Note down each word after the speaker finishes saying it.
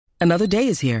Another day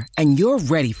is here, and you're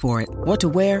ready for it. What to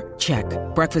wear? Check.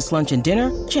 Breakfast, lunch, and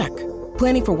dinner? Check.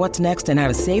 Planning for what's next and how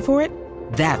to save for it?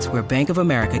 That's where Bank of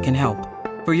America can help.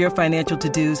 For your financial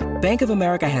to-dos, Bank of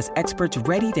America has experts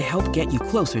ready to help get you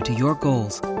closer to your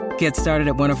goals. Get started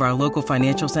at one of our local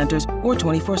financial centers or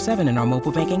 24/7 in our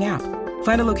mobile banking app.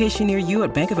 Find a location near you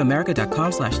at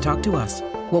bankofamerica.com/talktous.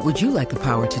 What would you like the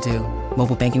power to do?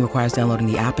 Mobile banking requires downloading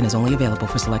the app and is only available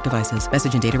for select devices.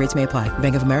 Message and data rates may apply.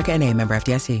 Bank of America N.A., member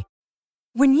FDIC.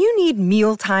 When you need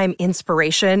mealtime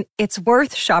inspiration, it's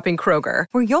worth shopping Kroger,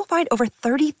 where you'll find over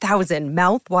 30,000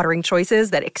 mouth-watering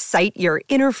choices that excite your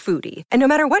inner foodie. And no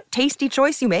matter what tasty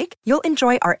choice you make, you'll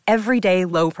enjoy our everyday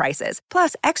low prices,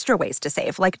 plus extra ways to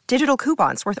save, like digital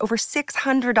coupons worth over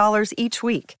 $600 each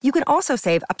week. You can also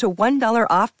save up to $1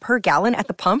 off per gallon at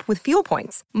the pump with fuel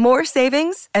points. More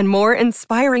savings and more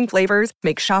inspiring flavors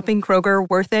make shopping Kroger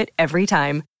worth it every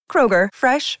time. Kroger,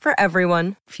 fresh for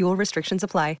everyone. Fuel restrictions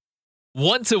apply.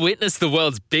 Want to witness the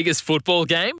world's biggest football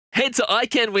game? Head to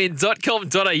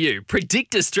iCanWin.com.au,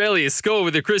 predict Australia's score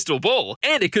with a crystal ball,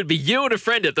 and it could be you and a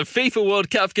friend at the FIFA World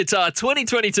Cup Qatar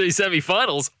 2022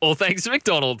 semi-finals, all thanks to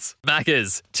McDonald's.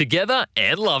 Maccas, together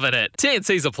and loving it.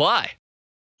 TNCs apply.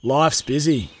 Life's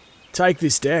busy. Take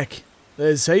this deck.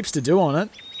 There's heaps to do on it,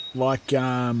 like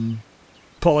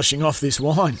polishing off this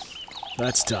wine.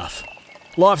 That's tough.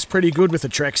 Life's pretty good with a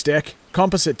Trex deck.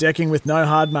 Composite decking with no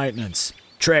hard maintenance.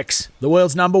 Trex, the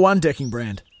world's #1 decking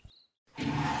brand.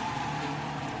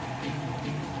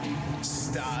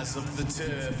 Stars of the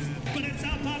turf. But it's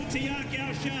up to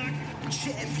Yarkow Shark.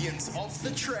 Champions of the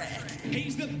track.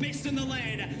 He's the best in the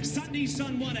land. Sunday's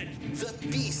Sun won it. The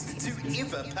best to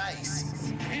ever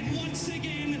pace. And once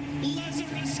again,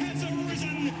 Lazarus has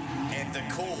arisen. And the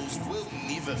cause we'll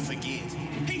never forget.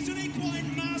 He's an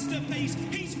equine masterpiece.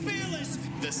 He's fearless.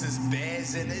 This is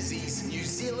Baz and Izzy's New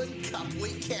Zealand Cup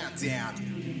Week Countdown.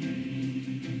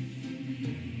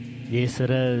 Yes, it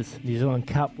is. New Zealand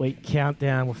Cup Week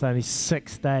Countdown with only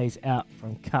 6 days out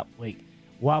from Cup Week.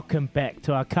 Welcome back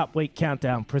to our Cup Week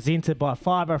Countdown, presented by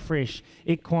Fibre Fresh,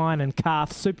 Equine and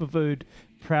Calf Superfood,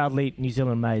 proudly New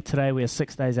Zealand made. Today we are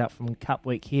 6 days out from Cup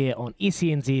Week here on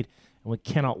SENZ, and we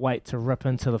cannot wait to rip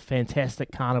into the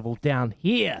fantastic carnival down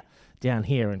here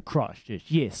in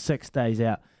Christchurch. Yes, 6 days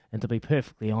out, and to be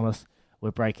perfectly honest,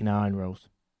 we're breaking our own rules.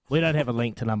 We don't have a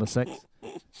link to number 6,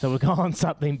 so we're going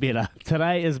something better.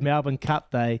 Today is Melbourne Cup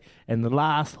Day, and the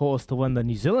last horse to win the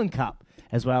New Zealand Cup,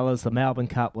 as well as the Melbourne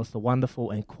Cup, was the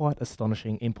wonderful and quite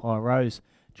astonishing Empire Rose,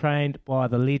 trained by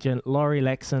the legend Laurie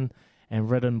Laxon and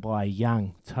ridden by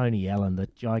young Tony Allen. The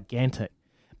gigantic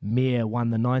mare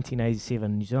won the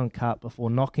 1987 New Zealand Cup before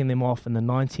knocking them off in the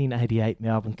 1988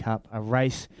 Melbourne Cup, a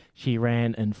race she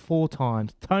ran in 4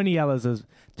 times. Tony Allen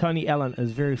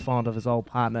is very fond of his old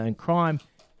partner in crime,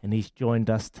 and he's joined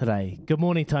us today. Good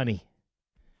morning, Tony.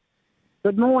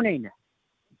 Good morning.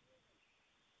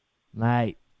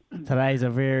 Mate, today's a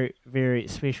very, very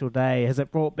special day. Has it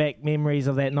brought back memories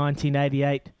of that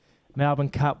 1988 Melbourne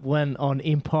Cup win on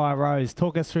Empire Rose?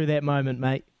 Talk us through that moment,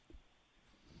 mate.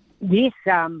 Yes,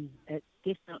 it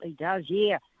definitely does,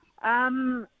 yeah. I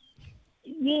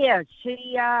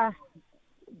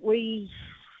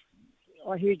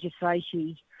heard you say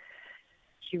she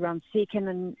ran second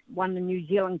and won the New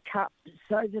Zealand Cup.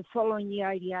 So the following year,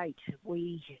 88,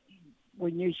 we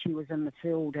knew she was in the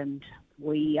field, and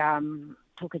we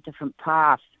took a different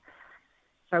path.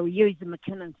 So we used the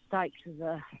McKinnon Stakes as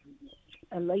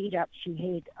a lead-up. She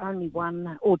had only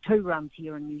 1 or 2 runs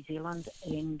here in New Zealand,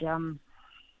 and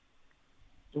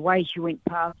the way she went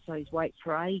past those weight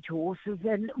for age horses,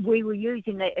 and we were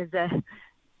using that as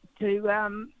to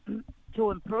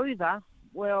improve her.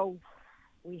 Well,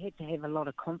 we had to have a lot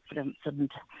of confidence,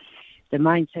 and the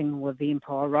main thing with the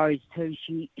Empire Rose too,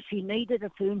 she needed a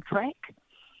firm track.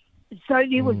 So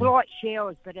there was light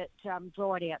showers, but it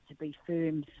dried out to be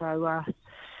firm. So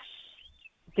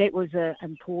that was an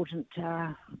important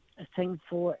thing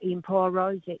for Empire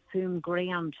Rose, that firm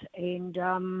ground. And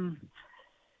the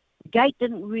gate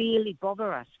didn't really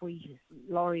bother us.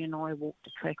 Laurie and I walked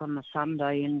the track on the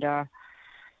Sunday, and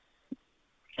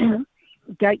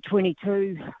gate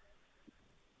 22,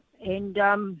 and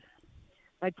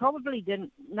they probably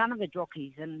didn't, none of the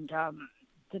jockeys, and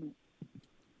didn't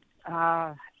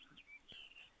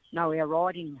know our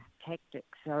riding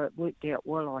tactics, so it worked out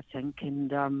well, I think,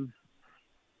 and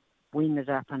we ended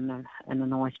up in a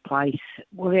nice place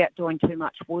without doing too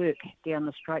much work down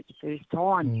the straight the first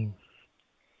time.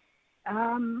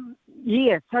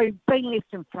 So being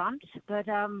left in front, but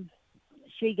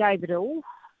she gave it all.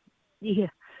 Yeah.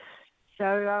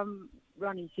 So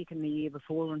running second the year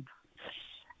before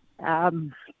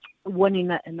and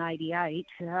winning it in 88,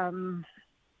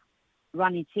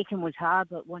 running second was hard,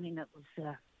 but winning it was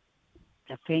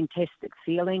a fantastic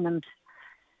feeling, and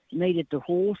needed the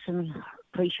horse, and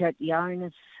appreciate the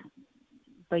owners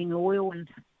being loyal, and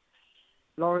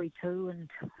Laurie too, and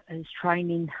his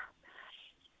training,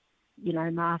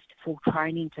 masterful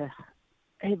training to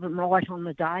have him right on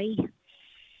the day.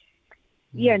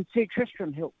 Yeah, and Sir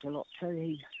Tristram helped a lot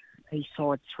too. He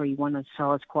side 3 winners, so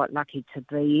I was quite lucky to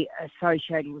be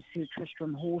associated with Sir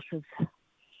Tristram horses.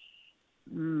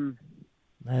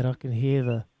 Mate, I can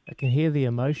hear the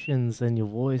emotions in your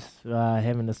voice,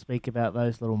 having to speak about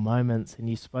those little moments, and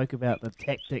you spoke about the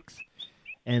tactics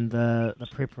and the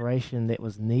preparation that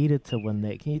was needed to win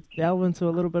that. Can you delve into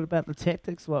a little bit about the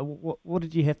tactics? What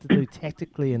did you have to do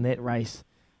tactically in that race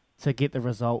to get the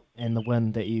result and the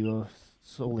win that you were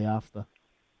sorely after?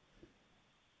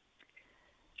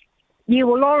 Yeah,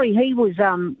 well, Laurie, he was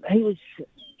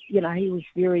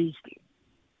very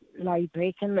laid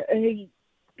back, and he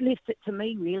left it to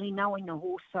me, really, knowing the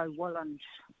horse so well and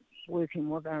working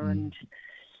with her, and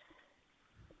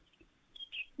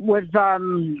with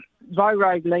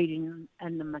Vorogue leading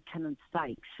in the McKinnon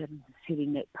Stakes and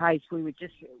setting that pace, we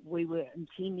were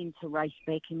intending to race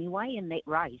back anyway in that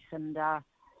race, and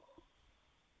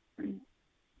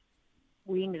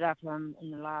we ended up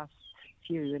in the last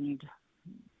few, and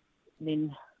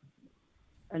then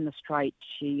in the straight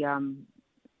she unwound,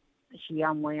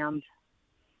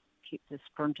 kept the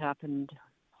sprint up, and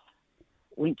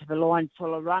went to the line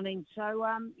full of running. So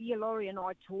Laurie and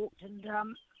I talked, and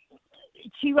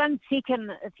she ran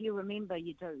second, if you remember,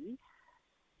 you do.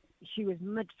 She was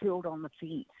midfield on the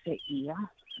fence that year,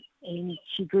 and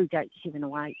she drew gate 7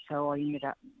 or 8, so I ended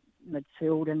up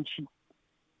midfield, and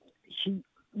she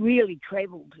really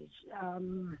travelled.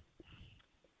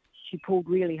 She pulled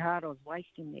really hard. I was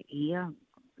wasting that year,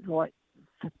 like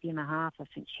 50 and a half, I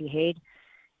think she had.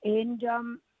 And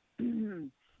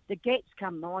the gaps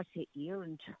come nice that year,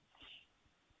 and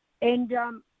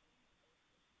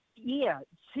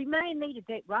she may have needed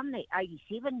that run, that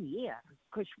 87 year,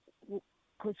 because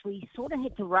we sort of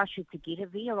had to rush her to get her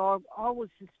there. I was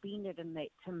suspended in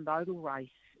that Tim Bodle race,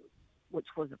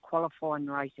 which was a qualifying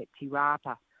race at Te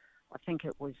Rapa. I think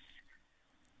it was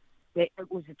a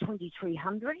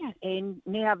 2300, and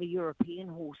now the European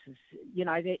horses,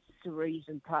 that's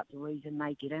part of the reason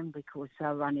they get in, because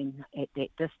they're running at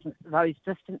that distance, those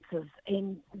distances,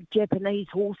 and Japanese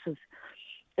horses.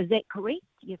 Is that correct,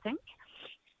 you think?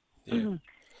 Yeah.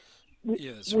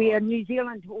 Yeah, that's we right. are New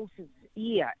Zealand horses,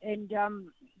 and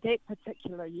that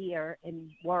particular year,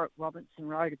 and Warwick Robinson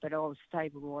rode it, but I was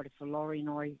stable rider for Laurie, and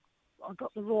I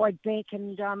got the ride back,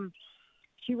 and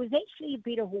she was actually a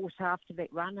better horse after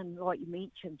that run, and like you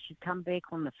mentioned, she'd come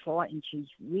back on the flight, and she's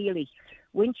really,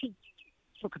 when she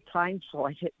took a plane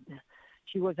flight,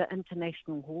 she was an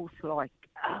international horse,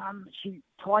 she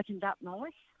tightened up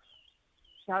nice.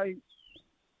 So,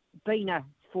 being a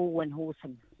 4-win horse,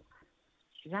 and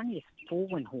she's only a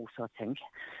 4-win horse, I think,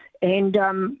 and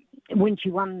when she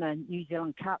won the New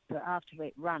Zealand Cup, after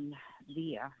that run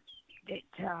there, that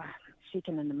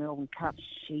second in the Melbourne Cup,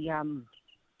 she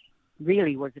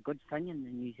really was a good thing in the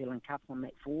New Zealand Cup on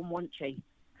that form, wasn't she?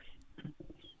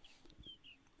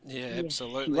 Yeah,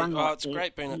 absolutely. It's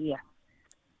great being.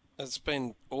 It's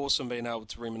been awesome being able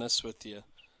to reminisce with you,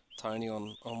 Tony,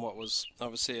 on what was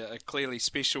obviously a clearly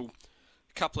special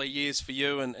couple of years for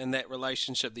you, and that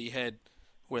relationship that you had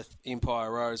with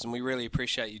Empire Rose, and we really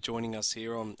appreciate you joining us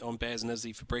here on Baz and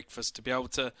Izzy for breakfast to be able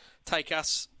to take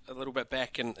us a little bit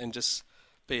back and just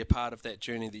be a part of that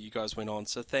journey that you guys went on.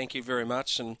 So thank you very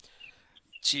much. And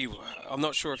gee, I'm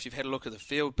not sure if you've had a look at the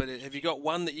field, but have you got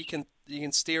one that you can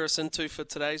steer us into for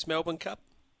today's Melbourne Cup?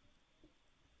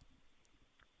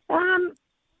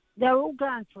 They're all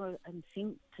going for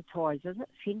incentivize, is it?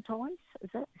 Is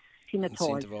it?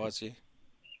 Incentivize, yeah.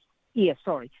 Yeah,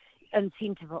 sorry.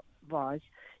 Incentivize.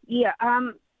 Yeah,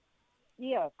 I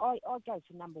go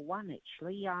for number 1,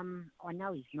 actually. I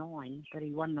know he's 9, but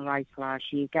he won the race last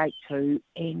year, gate 2,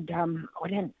 and I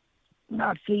don't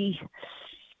know if he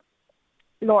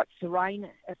likes the rain,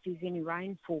 if there's any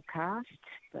rain forecast,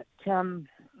 but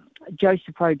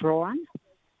Joseph O'Brien.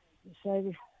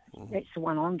 So that's the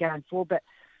one I'm going for, but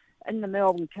in the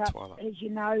Melbourne Cup, as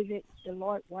you know, that the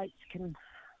lightweights can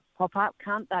pop up,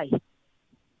 can't they?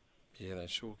 Yeah, they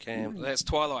sure can. That's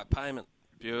Twilight Payment.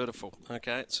 Beautiful.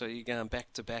 Okay, so you're going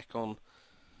back to back on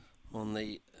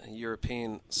the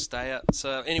European stayer.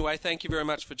 So anyway, thank you very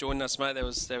much for joining us, mate. That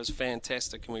was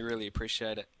fantastic, and we really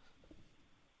appreciate it.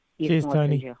 Yes, cheers,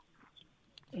 Tony. Pleasure.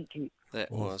 Thank you.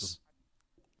 That was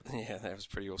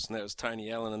pretty awesome. That was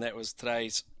Tony Allen, and that was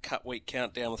today's Cup Week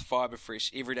Countdown with Fibre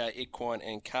Fresh Everyday Equine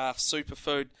and Calf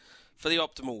Superfood for the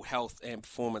optimal health and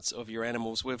performance of your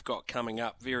animals. We've got coming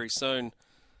up very soon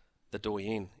the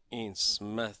doyen, Ian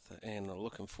Smith, and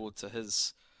looking forward to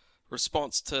his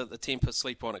response to the Temper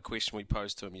Sleep On It question we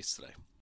posed to him yesterday.